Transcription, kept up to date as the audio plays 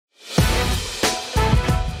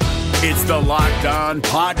It's the Locked On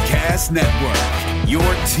Podcast Network, your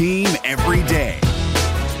team every day.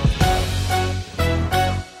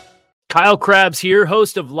 Kyle Krabs here,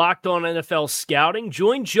 host of Locked On NFL Scouting.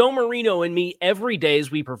 Join Joe Marino and me every day as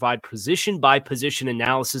we provide position-by-position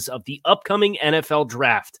analysis of the upcoming NFL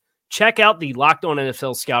Draft. Check out the Locked On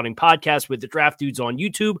NFL Scouting podcast with the Draft Dudes on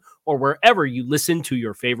YouTube or wherever you listen to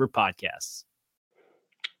your favorite podcasts.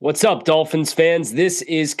 What's up, Dolphins fans? This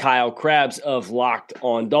is Kyle Krabs of Locked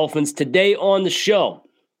On Dolphins. Today on the show,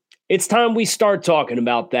 it's time we start talking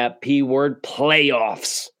about that P-word,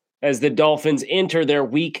 playoffs, as the Dolphins enter their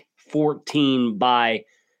Week 14 bye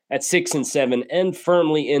at 6-7 and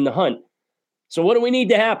firmly in the hunt. So what do we need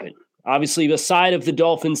to happen? Obviously, aside of the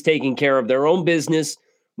Dolphins taking care of their own business,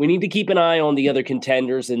 we need to keep an eye on the other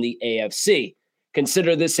contenders in the AFC.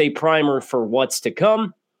 Consider this a primer for what's to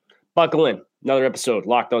come. Buckle in. Another episode,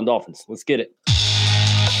 Locked On Dolphins. Let's get it.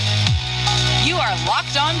 You are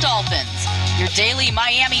Locked On Dolphins, your daily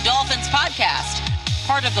Miami Dolphins podcast.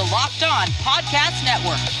 Part of the Locked On Podcast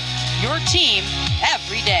Network, your team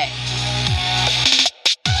every day.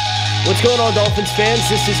 What's going on, Dolphins fans?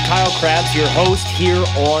 This is Kyle Krabs, your host here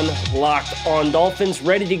on Locked On Dolphins.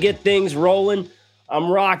 Ready to get things rolling.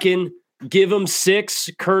 I'm rocking Give 'em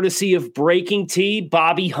 6, courtesy of Breaking T,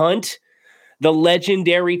 Bobby Hunt. The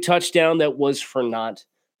legendary touchdown that was for naught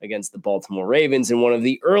against the Baltimore Ravens in one of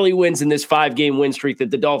the early wins in this 5-game win streak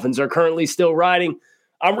that the Dolphins are currently still riding.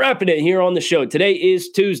 I'm repping it here on the show. Today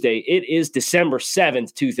is Tuesday. It is December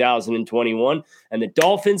 7th, 2021, and the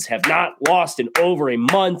Dolphins have not lost in over a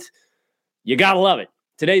month. You gotta love it.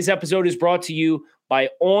 Today's episode is brought to you by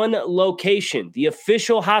On Location, the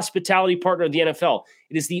official hospitality partner of the NFL.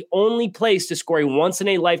 It is the only place to score a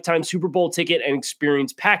once-in-a-lifetime Super Bowl ticket and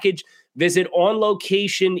experience package. Visit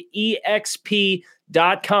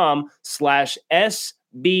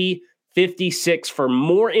onlocationexp.com/SB56 for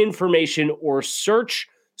more information or search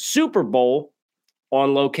Super Bowl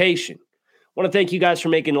On Location. I want to thank you guys for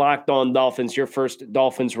making Locked On Dolphins your first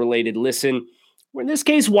Dolphins-related listen. In this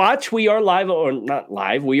case, watch. We are live, or not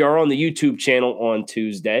live. We are on the YouTube channel on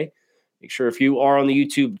Tuesday. Make sure if you are on the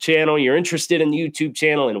YouTube channel, you're interested in the YouTube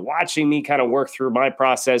channel and watching me kind of work through my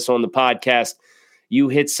process on the podcast, you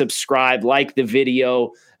hit subscribe, like the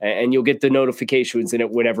video, and you'll get the notifications in it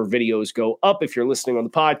whenever videos go up. If you're listening on the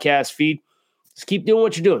podcast feed, just keep doing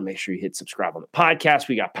what you're doing. Make sure you hit subscribe on the podcast.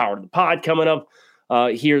 We got Power to the Pod coming up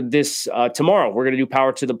here this tomorrow. We're going to do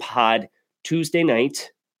Power to the Pod Tuesday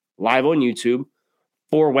night, live on YouTube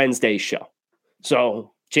for Wednesday's show.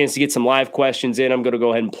 So chance to get some live questions in. I'm going to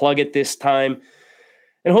go ahead and plug it this time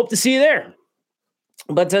and hope to see you there.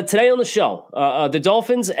 But today on the show, the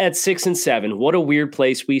Dolphins at 6-7. What a weird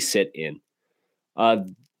place we sit in.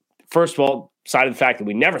 First of all, aside of the fact that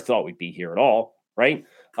we never thought we'd be here at all, right?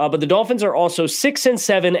 But the Dolphins are also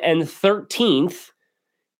 6-7 and 13th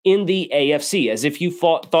in the AFC. As if you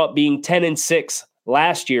thought being 10-6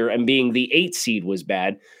 last year and being the 8th seed was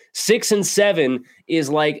bad. 6-7 is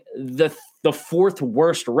like the fourth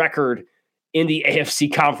worst record in the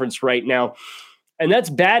AFC conference right now. And that's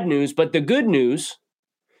bad news. But the good news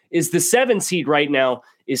is the 7 seed right now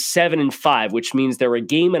is 7-5, which means they're a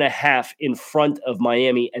game and a half in front of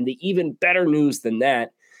Miami. And the even better news than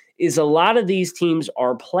that is a lot of these teams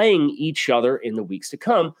are playing each other in the weeks to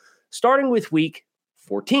come, starting with week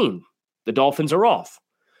 14. The Dolphins are off.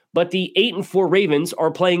 But the 8-4 Ravens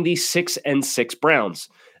are playing the 6-6 Browns.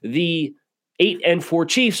 The 8-4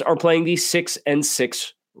 Chiefs are playing the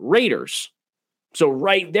 6-6 Raiders. So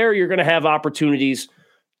right there, you're going to have opportunities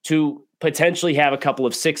to potentially have a couple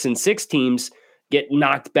of 6-6 teams get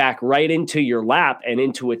knocked back right into your lap and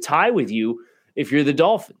into a tie with you if you're the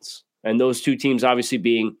Dolphins. And those two teams obviously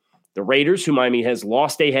being the Raiders, who Miami has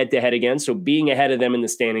lost a head-to-head against, so being ahead of them in the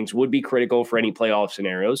standings would be critical for any playoff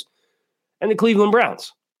scenarios, and the Cleveland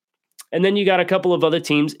Browns. And then you got a couple of other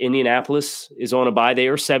teams. Indianapolis is on a bye. They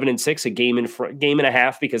are 7-6, a game and a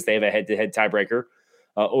half because they have a head-to-head tiebreaker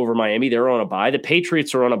over Miami. They're on a bye. The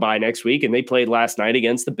Patriots are on a bye next week, and they played last night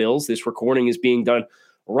against the Bills. This recording is being done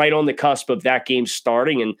right on the cusp of that game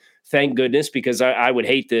starting, and thank goodness, because I would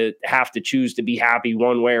hate to have to choose to be happy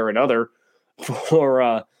one way or another for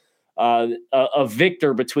a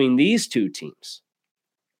victor between these two teams.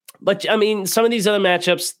 But, I mean, some of these other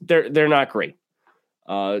matchups, they're not great.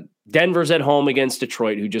 Denver's at home against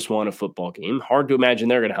Detroit, who just won a football game. Hard to imagine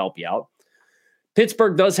they're going to help you out.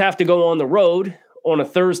 Pittsburgh does have to go on the road on a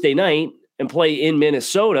Thursday night and play in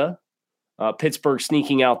Minnesota. Pittsburgh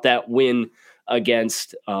sneaking out that win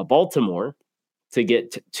against Baltimore to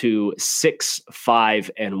get to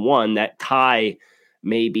 6-5-1. That tie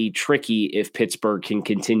may be tricky if Pittsburgh can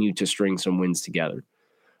continue to string some wins together.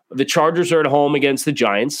 The Chargers are at home against the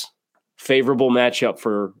Giants. favorable matchup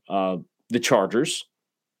for the Chargers.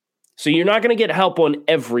 So you're not going to get help on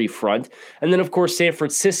every front. And then, of course, San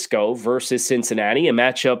Francisco versus Cincinnati, a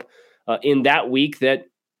matchup in that week that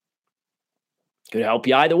could help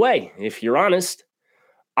you either way. If you're honest,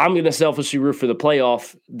 I'm going to selfishly root for the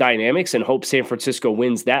playoff dynamics and hope San Francisco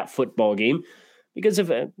wins that football game, because if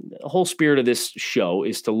the whole spirit of this show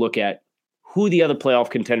is to look at who the other playoff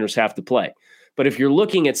contenders have to play. But if you're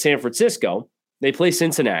looking at San Francisco, they play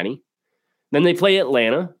Cincinnati, then they play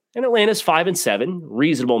Atlanta, and Atlanta's 5-7,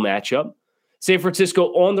 reasonable matchup. San Francisco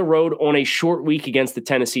on the road on a short week against the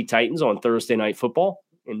Tennessee Titans on Thursday Night Football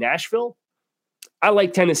in Nashville. I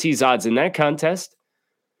like Tennessee's odds in that contest.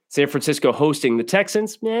 San Francisco hosting the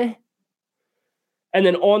Texans, meh. And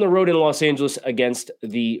then on the road in Los Angeles against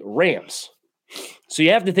the Rams. So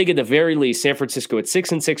you have to think at the very least, San Francisco at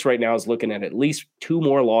 6-6 right now is looking at least 2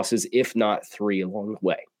 more losses, if not 3 along the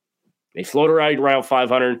way. They float around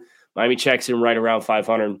 500. Miami checks in right around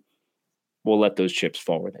 500. We'll let those chips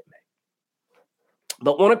fall where they may.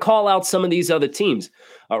 But want to call out some of these other teams.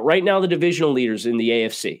 Right now, the divisional leaders in the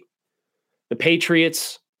AFC. The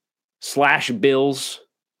Patriots / Bills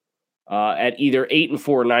at either 8-4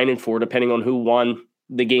 or 9-4, depending on who won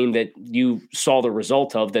the game that you saw the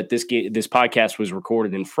result of, that this podcast was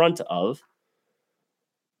recorded in front of.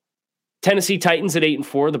 Tennessee Titans at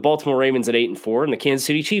 8-4, the Baltimore Ravens at 8-4, and the Kansas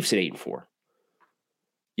City Chiefs at 8-4.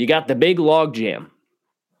 You got the big log jam.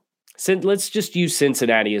 Let's just use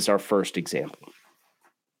Cincinnati as our first example.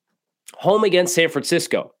 Home against San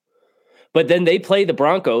Francisco. But then they play the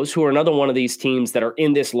Broncos, who are another one of these teams that are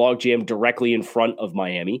in this logjam directly in front of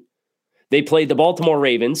Miami. They played the Baltimore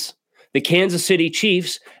Ravens, the Kansas City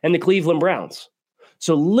Chiefs, and the Cleveland Browns.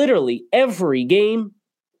 So literally every game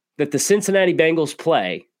that the Cincinnati Bengals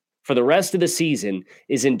play for the rest of the season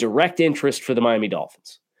is in direct interest for the Miami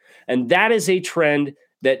Dolphins. And that is a trend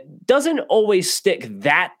that doesn't always stick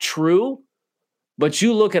that true, but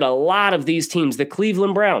you look at a lot of these teams, the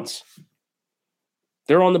Cleveland Browns,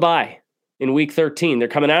 they're on the bye in week 13. They're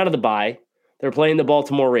coming out of the bye. They're playing the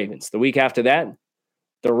Baltimore Ravens. The week after that,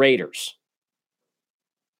 the Raiders.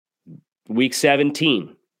 Week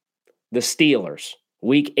 17, the Steelers.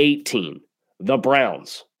 Week 18, the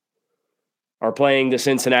Browns are playing the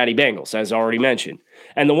Cincinnati Bengals, as already mentioned.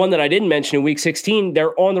 And the one that I didn't mention in week 16,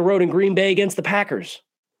 they're on the road in Green Bay against the Packers.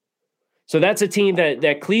 So that's a team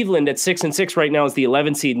that Cleveland at 6-6 right now is the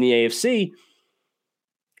 11th seed in the AFC.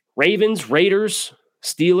 Ravens, Raiders,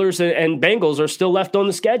 Steelers, and Bengals are still left on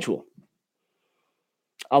the schedule.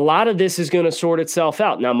 A lot of this is going to sort itself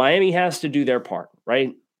out. Now, Miami has to do their part,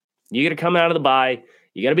 right? You got to come out of the bye.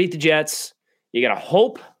 You got to beat the Jets. You got to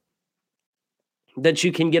hope that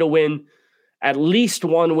you can get a win, at least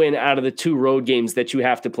one win out of the 2 road games that you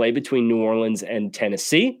have to play between New Orleans and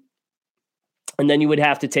Tennessee. And then you would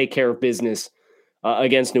have to take care of business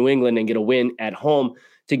against New England and get a win at home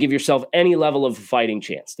to give yourself any level of a fighting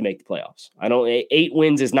chance to make the playoffs. 8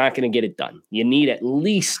 wins is not going to get it done. You need at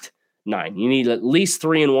least 9. You need at least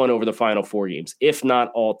 3-1 over the final 4 games, if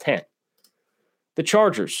not all 10. The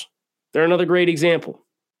Chargers, they're another great example.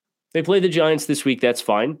 They play the Giants this week, that's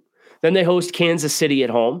fine. Then they host Kansas City at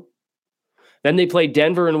home. Then they play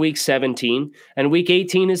Denver in week 17, and week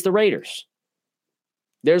 18 is the Raiders.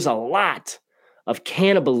 There's a lot of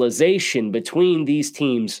cannibalization between these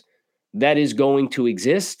teams that is going to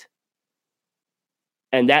exist.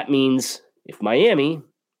 And that means if Miami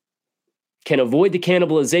can avoid the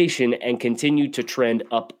cannibalization and continue to trend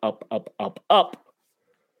up,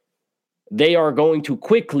 they are going to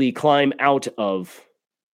quickly climb out of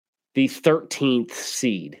the 13th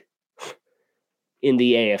seed in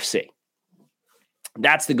the AFC.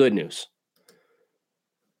 That's the good news.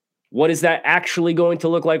 What is that actually going to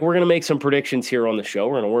look like? We're going to make some predictions here on the show.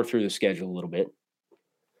 We're going to work through the schedule a little bit.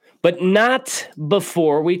 But not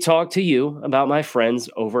before we talk to you about my friends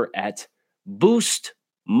over at Boost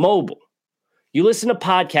Mobile. You listen to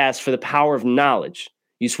podcasts for the power of knowledge.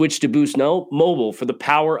 You switch to Boost Mobile for the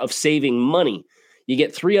power of saving money. You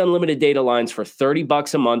get 3 unlimited data lines for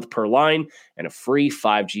 $30 a month per line and a free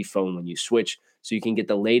 5G phone when you switch, so you can get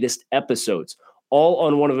the latest episodes. All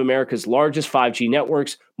on one of America's largest 5G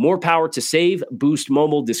networks. More power to save. Boost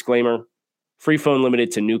Mobile. Disclaimer: free phone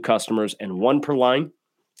limited to new customers and 1 per line.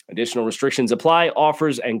 Additional restrictions apply.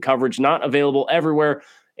 Offers and coverage not available everywhere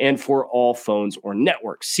and for all phones or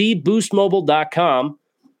networks. See boostmobile.com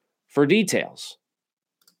for details.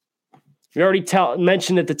 We already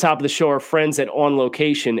mentioned at the top of the show our friends at On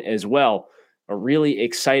Location as well. A really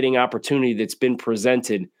exciting opportunity that's been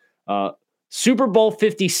presented. Super Bowl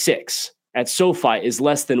 56 at SoFi is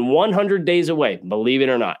less than 100 days away, believe it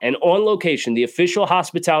or not. And On Location, the official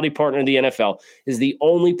hospitality partner of the NFL, is the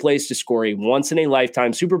only place to score a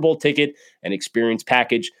once-in-a-lifetime Super Bowl ticket and experience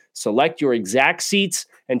package. Select your exact seats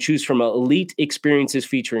and choose from elite experiences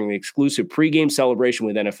featuring an exclusive pregame celebration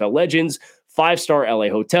with NFL legends, 5-star LA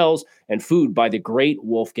hotels, and food by the great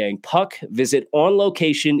Wolfgang Puck. Visit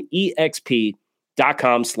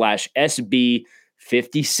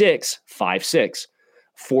onlocationexp.com/SB5656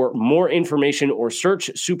 for more information or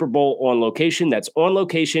search Super Bowl On Location. That's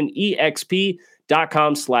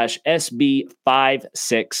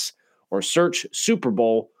onlocationexp.com/SB56 or search Super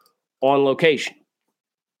Bowl On Location.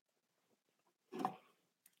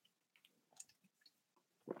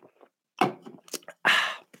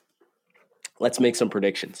 Let's make some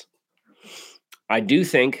predictions. I do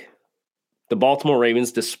think the Baltimore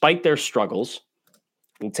Ravens, despite their struggles,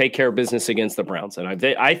 will take care of business against the Browns. And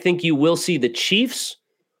I think you will see the Chiefs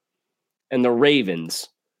and the Ravens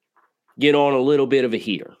get on a little bit of a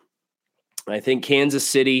heater. I think Kansas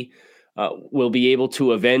City will be able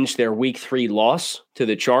to avenge their Week 3 loss to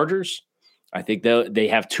the Chargers. I think they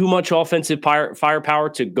have too much offensive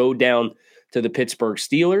firepower to go down to the Pittsburgh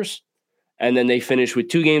Steelers. And then they finish with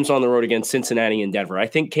 2 games on the road against Cincinnati and Denver. I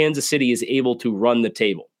think Kansas City is able to run the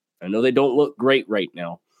table. I know they don't look great right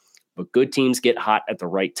now, but good teams get hot at the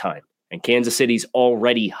right time. And Kansas City's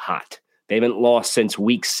already hot. They haven't lost since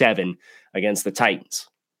Week 7 against the Titans,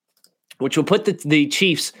 which will put the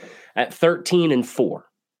Chiefs at 13-4.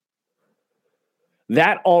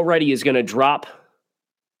 That already is going to drop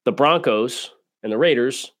the Broncos and the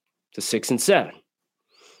Raiders to 6-7.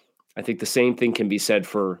 I think the same thing can be said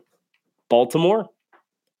for Baltimore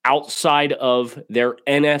outside of their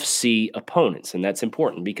NFC opponents. And that's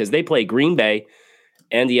important because they play Green Bay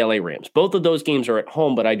and the LA Rams. Both of those games are at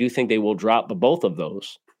home, but I do think they will drop both of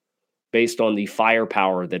those based on the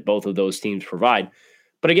firepower that both of those teams provide.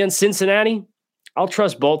 But against Cincinnati, I'll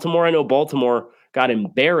trust Baltimore. I know Baltimore got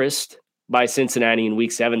embarrassed by Cincinnati in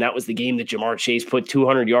Week 7. That was the game that Jamar Chase put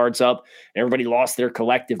 200 yards up and everybody lost their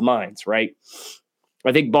collective minds, right?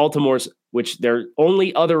 I think Baltimore's, which their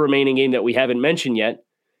only other remaining game that we haven't mentioned yet,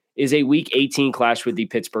 is a Week 18 clash with the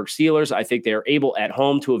Pittsburgh Steelers. I think they are able at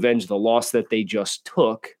home to avenge the loss that they just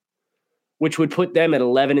took, which would put them at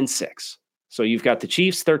 11-6. So you've got the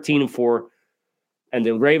Chiefs 13-4 and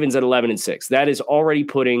the Ravens at 11-6. That is already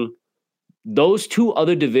putting those 2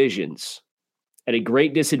 other divisions at a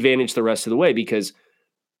great disadvantage the rest of the way because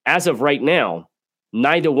as of right now,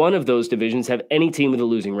 neither one of those divisions have any team with a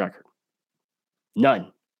losing record.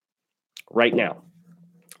 None. Right now.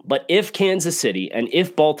 But if Kansas City and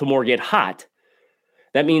if Baltimore get hot,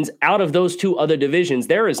 that means out of those 2 other divisions,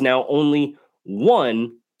 there is now only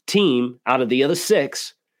one team out of the other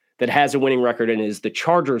 6 that has a winning record, and it is the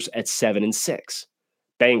Chargers at 7-6.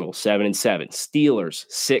 Bengals 7-7. Steelers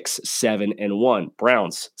 6-7-1.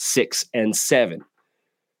 Browns 6-7.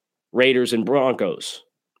 Raiders and Broncos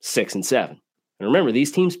 6-7. And remember,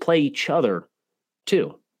 these teams play each other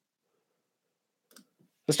too.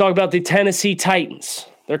 Let's talk about the Tennessee Titans.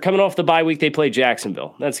 They're coming off the bye week. They play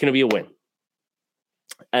Jacksonville. That's going to be a win.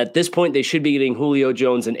 At this point, they should be getting Julio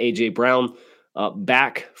Jones and A.J. Brown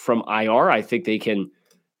back from IR. I think they can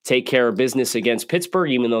take care of business against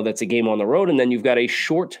Pittsburgh, even though that's a game on the road. And then you've got a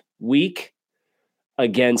short week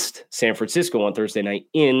against San Francisco on Thursday night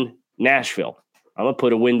in Nashville. I'm going to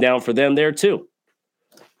put a win down for them there too.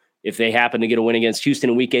 If they happen to get a win against Houston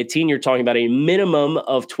in Week 18, you're talking about a minimum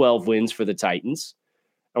of 12 wins for the Titans.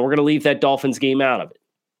 And we're going to leave that Dolphins game out of it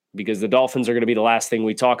because the Dolphins are going to be the last thing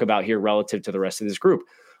we talk about here relative to the rest of this group.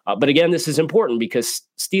 But again, this is important because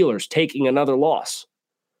Steelers taking another loss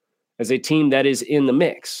as a team that is in the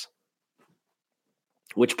mix,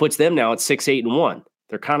 which puts them now at 6-8-1.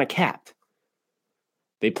 They're kind of capped.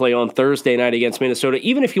 They play on Thursday night against Minnesota.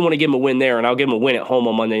 Even if you want to give them a win there, and I'll give them a win at home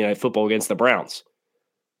on Monday Night Football against the Browns.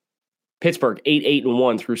 Pittsburgh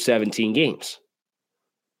 8-8-1 through 17 games.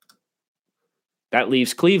 That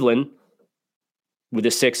leaves Cleveland with a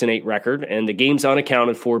 6-8 record, and the games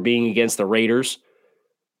unaccounted for being against the Raiders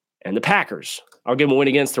and the Packers. I'll give them a win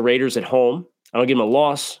against the Raiders at home. I'll give them a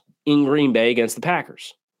loss in Green Bay against the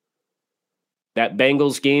Packers. That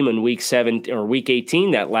Bengals game in Week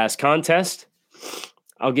 18, that last contest,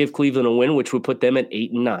 I'll give Cleveland a win, which would put them at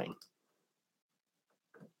 8-9.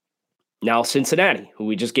 Now Cincinnati, who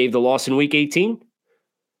we just gave the loss in Week 18,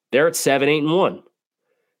 they're at 7-8-1.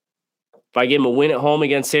 If I give them a win at home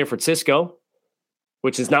against San Francisco,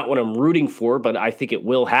 which is not what I'm rooting for, but I think it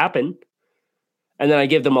will happen, and then I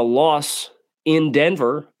give them a loss in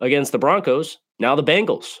Denver against the Broncos, now the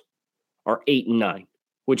Bengals are 8-9,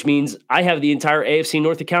 which means I have the entire AFC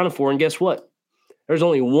North accounted for, and guess what? There's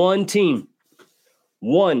only one team,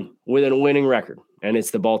 one with a winning record, and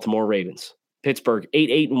it's the Baltimore Ravens. Pittsburgh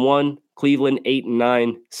 8-1, Cleveland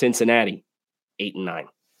 8-9, Cincinnati 8-9.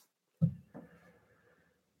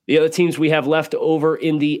 The other teams we have left over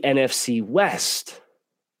in the NFC West.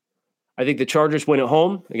 I think the Chargers win at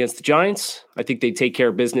home against the Giants. I think they take care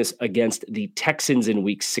of business against the Texans in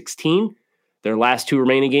Week 16. Their last two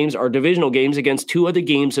remaining games are divisional games against two other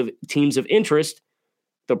teams of interest,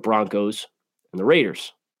 the Broncos and the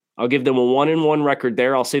Raiders. I'll give them a 1-1 record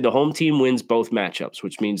there. I'll say the home team wins both matchups,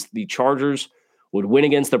 which means the Chargers would win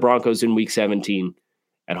against the Broncos in Week 17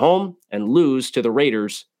 at home and lose to the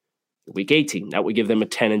Raiders in Week 18. That would give them a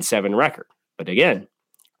 10-7 record. But again,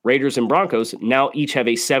 Raiders and Broncos now each have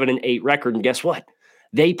a 7-8 record, and guess what?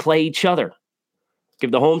 They play each other.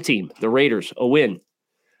 Give the home team, the Raiders, a win.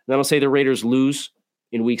 Then I'll say the Raiders lose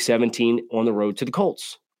in Week 17 on the road to the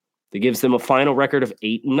Colts. That gives them a final record of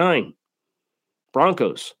 8-9.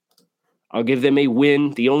 Broncos, I'll give them a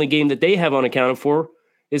win. The only game that they have unaccounted for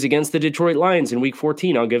is against the Detroit Lions in Week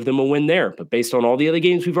 14. I'll give them a win there. But based on all the other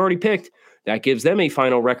games we've already picked, that gives them a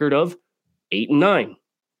final record of 8-9.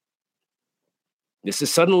 This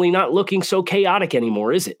is suddenly not looking so chaotic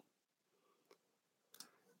anymore, is it?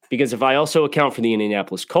 Because if I also account for the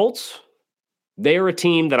Indianapolis Colts, they're a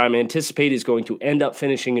team that I'm anticipating is going to end up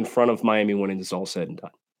finishing in front of Miami when it is all said and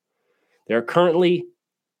done. They're currently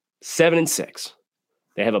 7-6.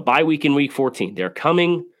 They have a bye week in Week 14. They're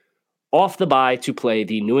coming off the bye to play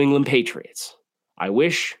the New England Patriots. I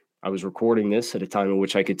wish I was recording this at a time in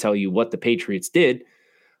which I could tell you what the Patriots did,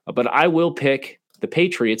 but I will pick the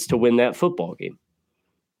Patriots to win that football game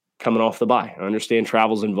coming off the bye. I understand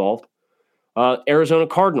travel's involved. Arizona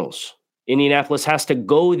Cardinals. Indianapolis has to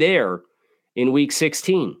go there in Week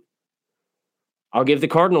 16. I'll give the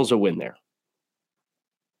Cardinals a win there.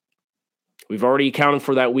 We've already accounted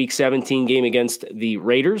for that Week 17 game against the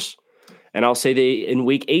Raiders, and I'll say they, in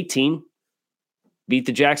Week 18, beat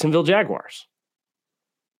the Jacksonville Jaguars.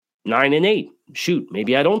 9-8. Shoot,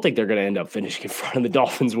 maybe I don't think they're going to end up finishing in front of the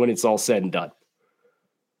Dolphins when it's all said and done.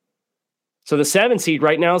 So the 7 seed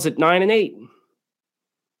right now is at 9-8.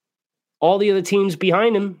 All the other teams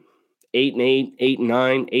behind him, 8-8,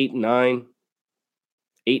 8-9, 8-9,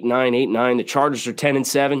 8-9, 8-9. The Chargers are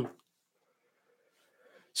 10-7.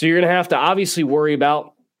 So you're going to have to obviously worry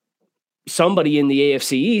about somebody in the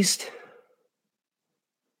AFC East.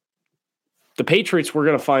 The Patriots, we're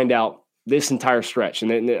going to find out this entire stretch.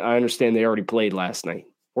 And I understand they already played last night.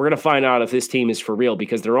 We're going to find out if this team is for real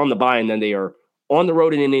because they're on the bye and then they are on the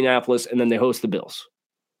road in Indianapolis and then they host the Bills.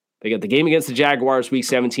 They got the game against the Jaguars Week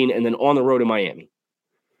 17 and then on the road in Miami.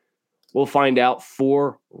 We'll find out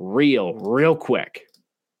for real quick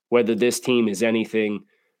whether this team is anything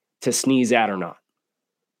to sneeze at or not.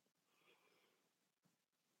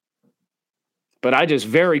 But I just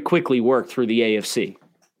very quickly worked through the AFC.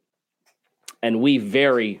 And we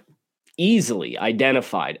very easily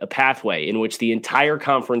identified a pathway in which the entire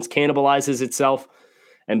conference cannibalizes itself.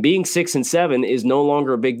 And being 6-7 is no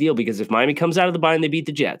longer a big deal because if Miami comes out of the bye and they beat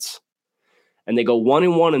the Jets, and they go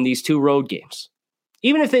 1-1 in these two road games,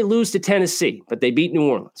 even if they lose to Tennessee, but they beat New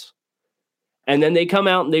Orleans, and then they come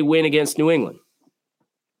out and they win against New England,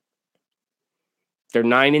 they're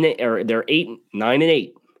 9-8, or they're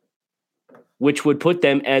 9-8. Which would put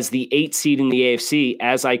them as the 8 seed in the AFC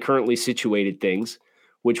as I currently situated things,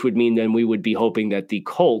 which would mean then we would be hoping that the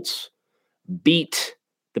Colts beat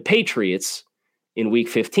the Patriots in Week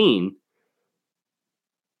 15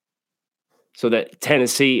 so that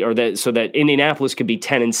so that Indianapolis could be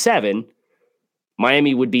 10-7.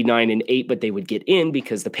 Miami would be 9-8, but they would get in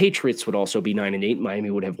because the Patriots would also be 9-8.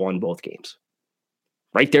 Miami would have won both games.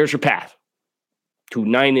 Right there's your path to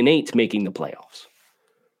 9-8 making the playoffs.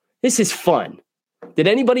 This is fun. Did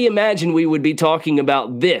anybody imagine we would be talking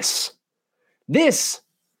about this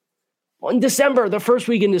on December, the first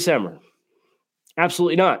week in December?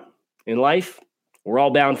 Absolutely not. In life, we're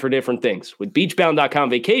all bound for different things. With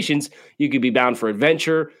beachbound.com vacations, you could be bound for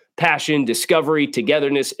adventure, passion, discovery,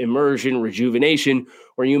 togetherness, immersion, rejuvenation,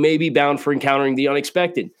 or you may be bound for encountering the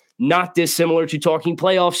unexpected. Not dissimilar to talking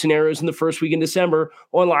playoff scenarios in the first week in December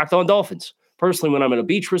on Locked On Dolphins. Personally, when I'm at a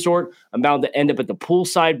beach resort, I'm bound to end up at the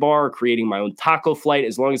poolside bar or creating my own taco flight.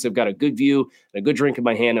 As long as I've got a good view and a good drink in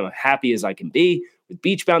my hand, I'm happy as I can be. With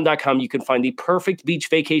beachbound.com, you can find the perfect beach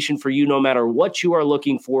vacation for you no matter what you are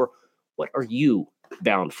looking for. What are you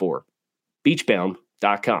bound for?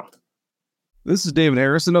 Beachbound.com. This is David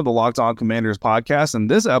Harrison of the Locked On Commanders podcast, and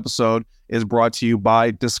this episode is brought to you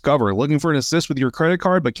by Discover. Looking for an assist with your credit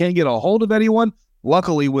card but can't get a hold of anyone?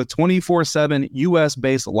 Luckily, with 24/7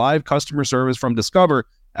 U.S.-based live customer service from Discover,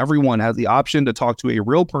 everyone has the option to talk to a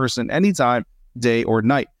real person anytime, day or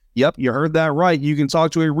night. Yep, you heard that right. You can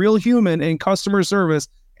talk to a real human in customer service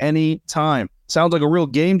anytime. Sounds like a real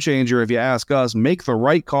game changer if you ask us. Make the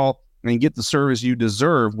right call and get the service you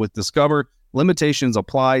deserve with Discover. Limitations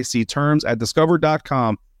apply. See terms at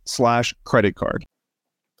discover.com/credit card.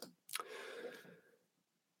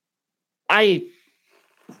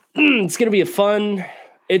 It's going to be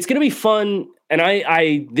fun. And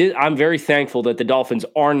I'm very thankful that the Dolphins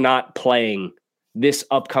are not playing this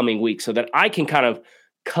upcoming week so that I can kind of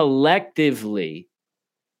collectively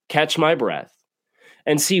catch my breath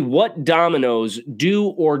and see what dominoes do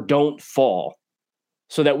or don't fall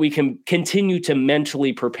so that we can continue to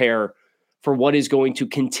mentally prepare for what is going to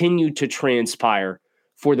continue to transpire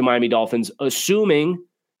for the Miami Dolphins, assuming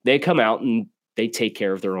they come out and they take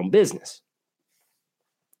care of their own business.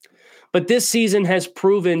 But this season has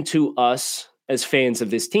proven to us as fans of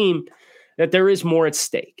this team that there is more at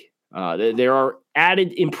stake. There are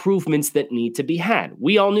added improvements that need to be had.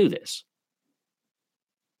 We all knew this.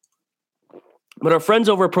 But our friends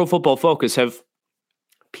over at Pro Football Focus have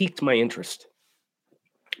piqued my interest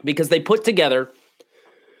because they put together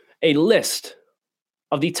a list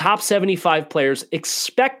of the top 75 players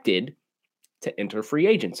expected to enter free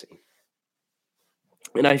agency.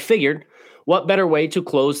 And I figured, what better way to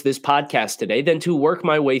close this podcast today than to work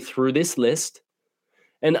my way through this list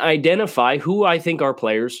and identify who I think are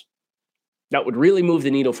players that would really move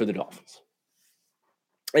the needle for the Dolphins.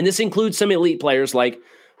 And this includes some elite players like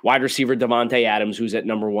wide receiver Devontae Adams, who's at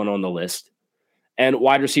number 1 on the list, and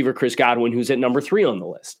wide receiver Chris Godwin, who's at number 3 on the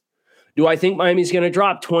list. Do I think Miami's going to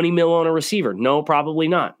drop $20 million on a receiver? No, probably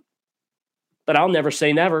not. But I'll never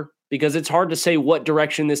say never, because it's hard to say what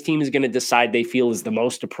direction this team is going to decide they feel is the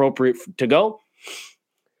most appropriate to go.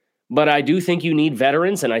 But I do think you need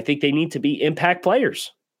veterans, and I think they need to be impact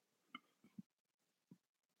players.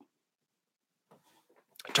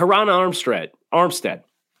 Teron Armstead,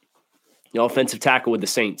 the offensive tackle with the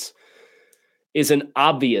Saints, is an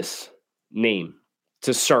obvious name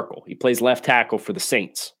to circle. He plays left tackle for the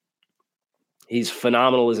Saints. He's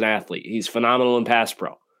phenomenal as an athlete. He's phenomenal in pass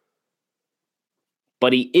pro.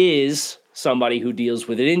 But he is somebody who deals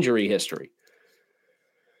with an injury history.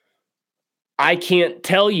 I can't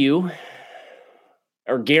tell you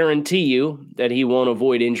or guarantee you that he won't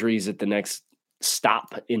avoid injuries at the next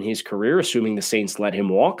stop in his career, assuming the Saints let him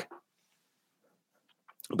walk.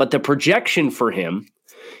 But the projection for him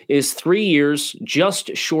is 3 years,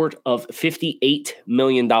 just short of $58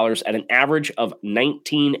 million at an average of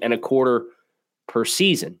 19 and a quarter per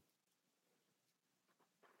season.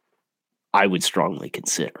 I would strongly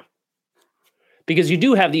consider. Because you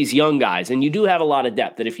do have these young guys and you do have a lot of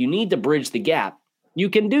depth that if you need to bridge the gap, you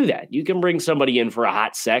can do that. You can bring somebody in for a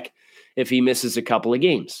hot sec if he misses a couple of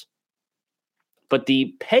games. But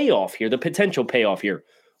the payoff here, the potential payoff here,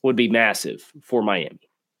 would be massive for Miami.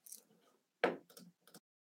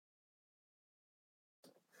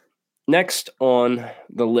 Next on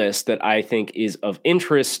the list that I think is of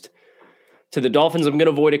interest to the Dolphins, I'm going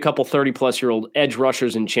to avoid a couple 30-plus-year-old edge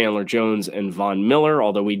rushers in Chandler Jones and Von Miller,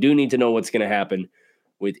 although we do need to know what's going to happen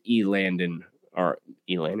with Elandon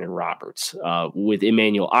Roberts, with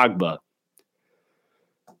Emmanuel Ogbah.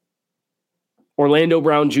 Orlando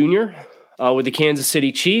Brown Jr. With the Kansas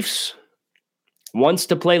City Chiefs wants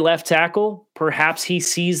to play left tackle. Perhaps he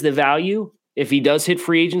sees the value if he does hit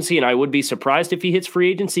free agency, and I would be surprised if he hits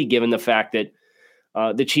free agency given the fact that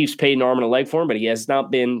the Chiefs paid an arm and a leg for him, but he has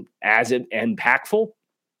not been as impactful.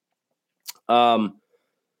 I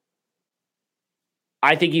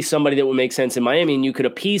think he's somebody that would make sense in Miami, and you could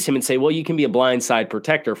appease him and say, well, you can be a blindside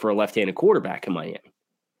protector for a left-handed quarterback in Miami.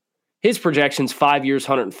 His projection's 5 years,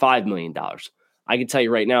 $105 million. I can tell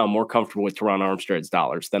you right now, I'm more comfortable with Teron Armstead's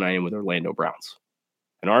dollars than I am with Orlando Brown's.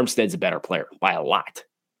 And Armstead's a better player by a lot.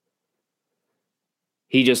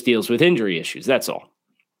 He just deals with injury issues, that's all.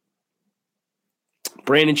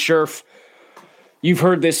 Brandon Scherff, you've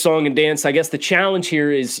heard this song and dance. I guess the challenge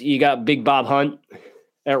here is you got Big Bob Hunt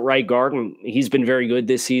at right guard, and he's been very good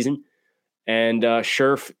this season. And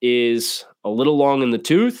Scherff is a little long in the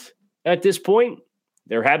tooth at this point.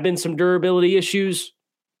 There have been some durability issues.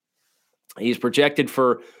 He's projected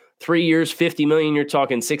for 3 years, $50 million. You're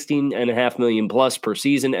talking $16.5 million plus per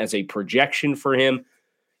season as a projection for him.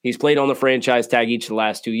 He's played on the franchise tag each of the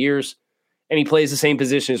last 2 years, and he plays the same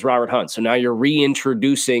position as Robert Hunt. So now you're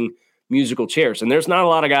reintroducing musical chairs. And there's not a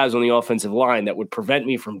lot of guys on the offensive line that would prevent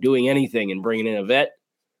me from doing anything and bringing in a vet.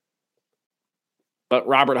 But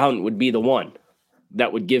Robert Hunt would be the one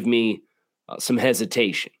that would give me some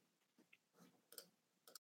hesitation.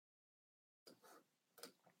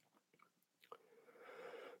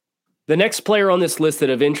 The next player on this list that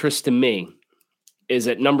of interest to me is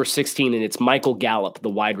at number 16, and it's Michael Gallup, the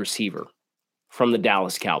wide receiver from the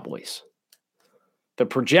Dallas Cowboys. The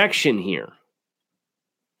projection here,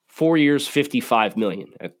 4 years, $55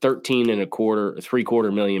 million at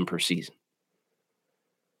 13.25 million per season.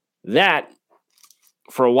 That,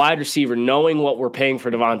 for a wide receiver, knowing what we're paying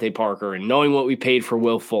for Devontae Parker and knowing what we paid for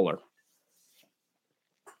Will Fuller,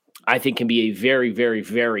 I think can be a very, very,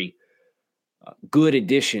 very good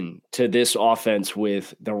addition to this offense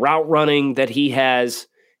with the route running that he has,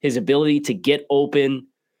 his ability to get open.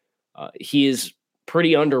 He is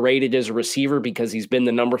pretty underrated as a receiver because he's been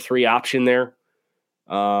the number 3 option there.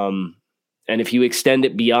 And if you extend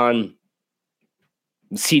it beyond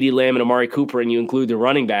CeeDee Lamb and Amari Cooper and you include the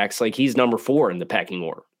running backs, like he's number 4 in the pecking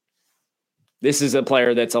order. This is a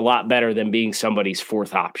player that's a lot better than being somebody's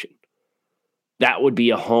 4th option. That would be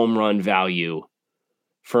a home run value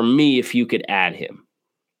for me if you could add him.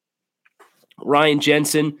 Ryan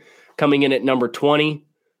Jensen coming in at number 20.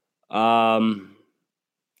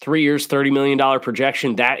 3 years, $30 million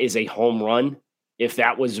projection. That is a home run if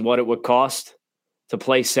that was what it would cost to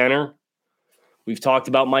play center. We've talked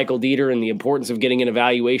about Michael Dieter and the importance of getting an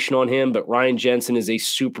evaluation on him, but Ryan Jensen is a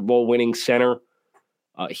Super Bowl winning center.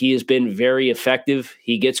 He has been very effective.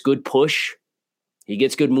 He gets good push. He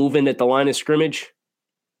gets good movement at the line of scrimmage.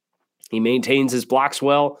 He maintains his blocks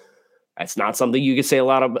well. That's not something you could say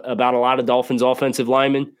about a lot of Dolphins offensive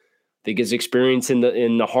linemen. I think his experience in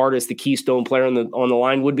the heart as the keystone player on the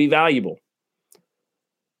line would be valuable.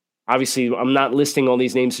 Obviously, I'm not listing all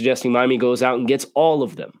these names suggesting Miami goes out and gets all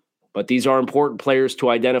of them, but these are important players to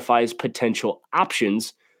identify as potential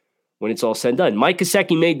options when it's all said and done. Mike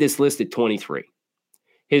Gesicki made this list at 23.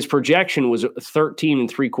 His projection was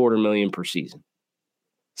 $13.75 million per season.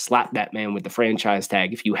 Slap that man with the franchise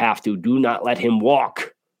tag if you have to. Do not let him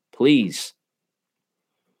walk, please.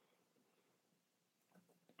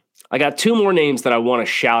 I got 2 more names that I want to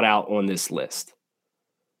shout out on this list.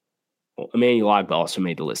 Well, Emmanuel Ogbah also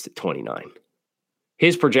made the list at 29.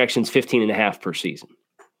 His projection's 15.5 per season.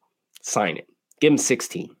 Sign it. Give him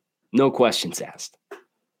 16. No questions asked.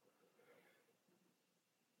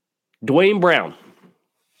 Dwayne Brown,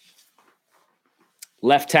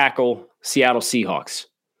 left tackle, Seattle Seahawks.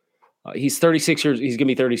 He's 36 years. He's going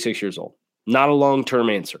to be 36 years old. Not a long-term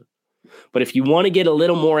answer. But if you want to get a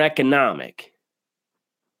little more economic,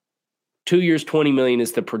 2 years, $20 million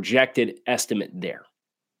is the projected estimate there.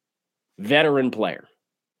 Veteran player.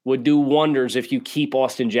 Would do wonders if you keep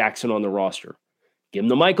Austin Jackson on the roster. Give him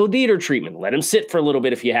the Michael Dieter treatment. Let him sit for a little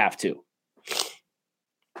bit if you have to.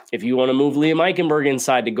 If you want to move Liam Eichenberg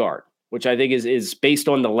inside to guard, which I think is based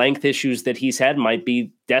on the length issues that he's had, might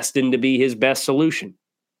be destined to be his best solution.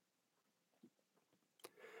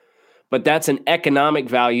 But that's an economic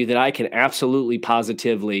value that I can absolutely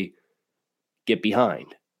positively get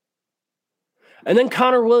behind. And then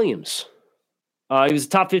Connor Williams. He was a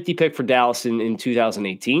top 50 pick for Dallas in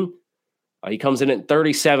 2018. He comes in at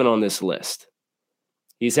 37 on this list.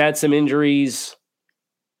 He's had some injuries,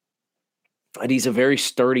 and he's a very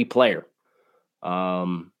sturdy player.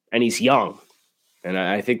 And he's young. And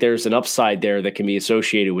I think there's an upside there that can be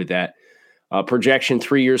associated with that. Projection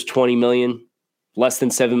 3 years, $20 million. Less than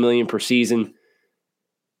 $7 million per season.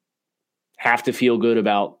 Have to feel good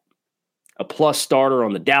about a plus starter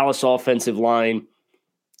on the Dallas offensive line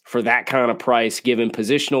for that kind of price. Given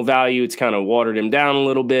positional value, it's kind of watered him down a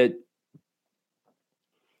little bit.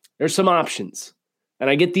 There's some options. And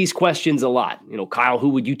I get these questions a lot. Kyle, who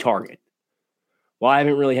would you target? Well, I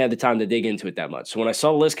haven't really had the time to dig into it that much. So when I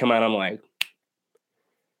saw the list come out, I'm like,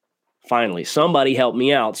 finally, somebody help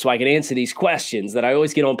me out so I can answer these questions that I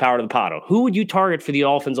always get on Power to the Pod. Who would you target for the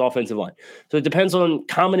Dolphins offensive line? So it depends on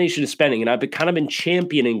combination of spending. And I've kind of been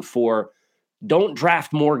championing for don't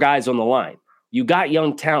draft more guys on the line. You got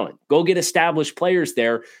young talent. Go get established players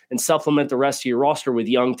there and supplement the rest of your roster with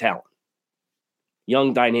young talent.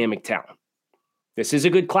 Young, dynamic talent. This is a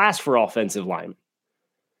good class for offensive linemen.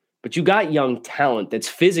 But you got young talent that's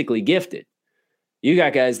physically gifted. You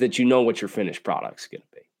got guys that you know what your finished product's going to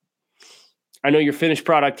be. I know your finished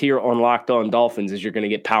product here on Locked On Dolphins is you're going to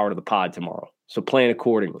get Power to the Pod tomorrow. So plan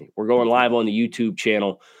accordingly. We're going live on the YouTube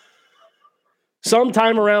channel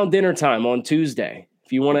sometime around dinner time on Tuesday.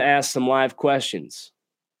 If you want to ask some live questions,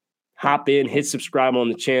 hop in, hit subscribe on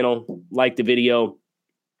the channel, like the video.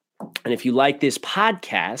 And if you like this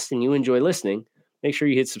podcast and you enjoy listening, make sure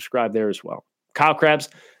you hit subscribe there as well. Kyle Krabs,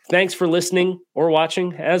 thanks for listening or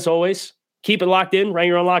watching. As always, keep it locked in right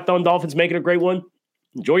here on Locked On Dolphins. Make it a great one.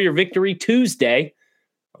 Enjoy your Victory Tuesday.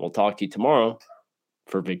 We'll talk to you tomorrow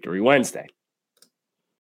for Victory Wednesday.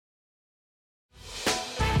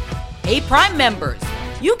 Hey, Prime members,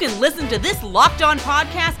 you can listen to this Locked On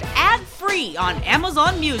podcast ad-free on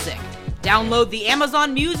Amazon Music. Download the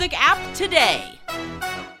Amazon Music app today.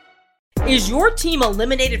 Is your team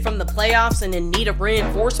eliminated from the playoffs and in need of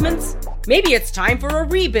reinforcements? Maybe it's time for a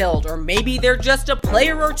rebuild, or maybe they're just a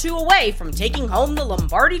player or two away from taking home the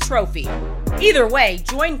Lombardi Trophy. Either way,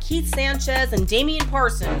 join Keith Sanchez and Damian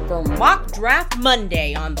Parson for Mock Draft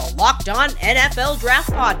Monday on the Locked On NFL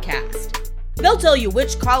Draft Podcast. They'll tell you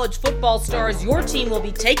which college football stars your team will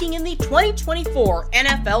be taking in the 2024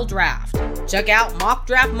 NFL Draft. Check out Mock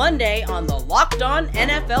Draft Monday on the Locked On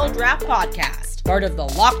NFL Draft Podcast, part of the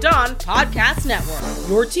Locked On Podcast Network,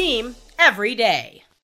 your team every day.